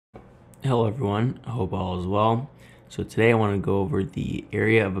Hello everyone, I hope all is well. So today I want to go over the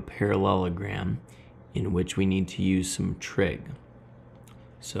area of a parallelogram in which we need to use some trig.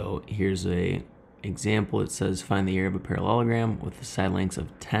 So here's a example. It says find the area of a parallelogram with the side lengths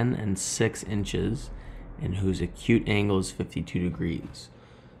of 10 and 6 inches and whose acute angle is 52 degrees.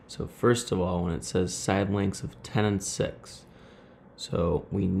 So first of all, when it says side lengths of 10 and 6, so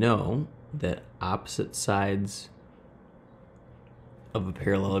we know that opposite sides of a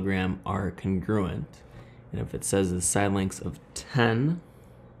parallelogram are congruent. And if it says the side lengths of 10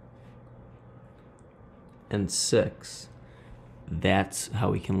 and 6, that's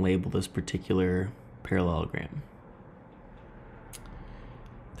how we can label this particular parallelogram.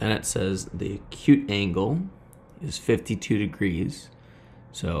 Then it says the acute angle is 52 degrees.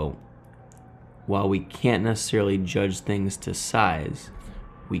 So while we can't necessarily judge things to size,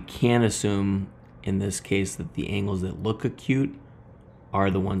 we can assume in this case that the angles that look acute are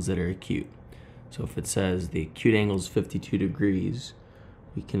the ones that are acute. So if it says the acute angle is 52 degrees,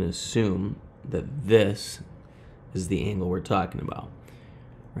 we can assume that this is the angle we're talking about,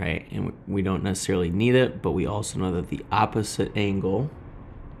 right? And we don't necessarily need it, but we also know that the opposite angle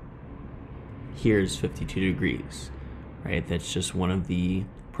here is 52 degrees, right? That's just one of the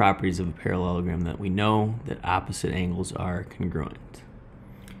properties of a parallelogram that we know, that opposite angles are congruent.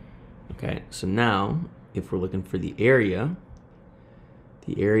 Okay, so now if we're looking for the area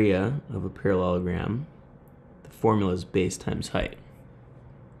of a parallelogram, the formula is base times height.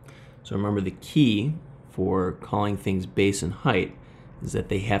 So remember, the key for calling things base and height is that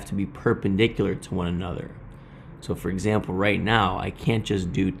they have to be perpendicular to one another. So for example, right now I can't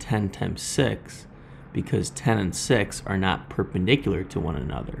just do 10 times 6 because 10 and 6 are not perpendicular to one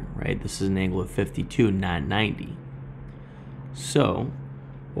another, right? This is an angle of 52, not 90. So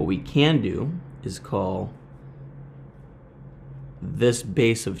what we can do is call this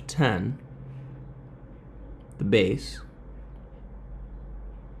base of 10 the base,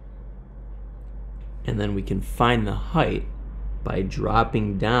 and then we can find the height by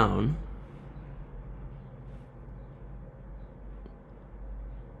dropping down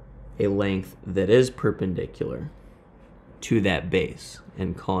a length that is perpendicular to that base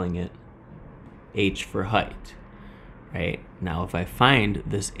and calling it h for height, right? Now if I find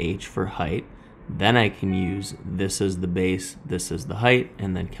this h for height, then I can use this as the base, this as the height,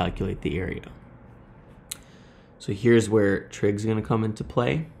 and then calculate the area. So here's where trig's going to come into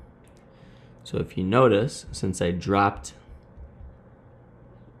play. So if you notice, since I dropped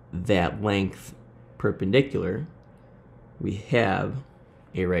that length perpendicular, we have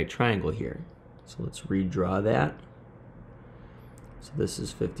a right triangle here. So let's redraw that. So this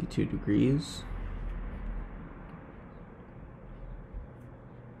is 52 degrees.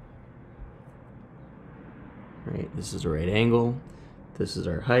 Right, this is a right angle, this is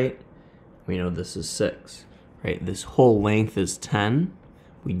our height, we know this is 6, right? This whole length is 10.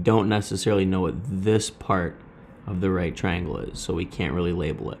 We don't necessarily know what this part of the right triangle is, so we can't really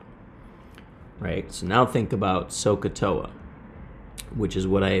label it, right? So now think about SOHCAHTOA, which is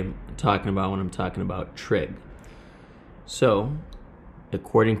what I'm talking about when I'm talking about trig. So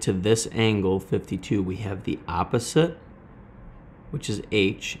according to this angle, 52, we have the opposite, which is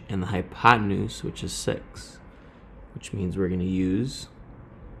h, and the hypotenuse, which is 6. Which means we're going to use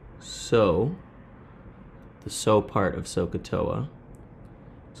the SO part of SOHCAHTOA.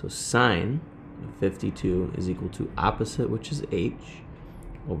 So sine of 52 is equal to opposite, which is h,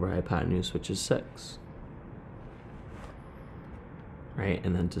 over hypotenuse, which is 6. Right,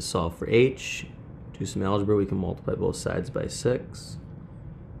 and then to solve for h, do some algebra, we can multiply both sides by 6.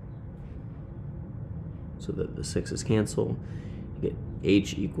 So that the 6's cancel. You get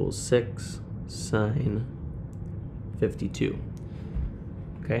h equals 6 sine 52.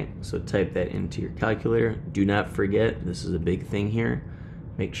 Okay, so type that into your calculator. Do not forget, this is a big thing here.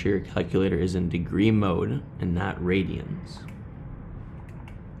 Make sure your calculator is in degree mode and not radians.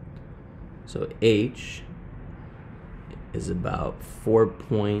 So h is about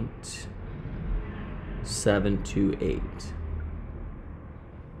 4.728.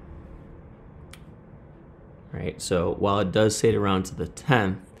 Right, so while it does say to round to the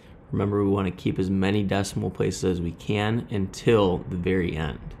 10th, remember, we want to keep as many decimal places as we can until the very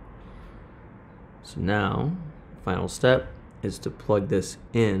end. So now, final step is to plug this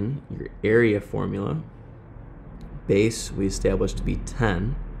in your area formula. Base we established to be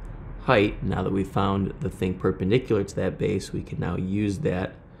 10. Height, now that we found the thing perpendicular to that base, we can now use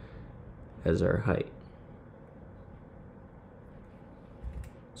that as our height.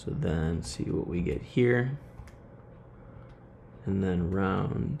 So then see what we get here. And then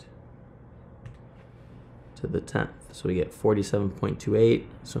round to the 10th. So we get 47.28,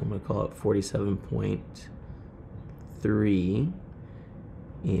 so I'm going to call it 47.3.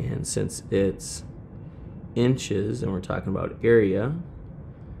 And since it's inches and we're talking about area,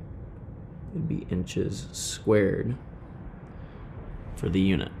 it'd be inches squared for the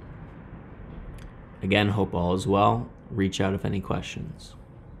unit. Again, hope all is well. Reach out if any questions.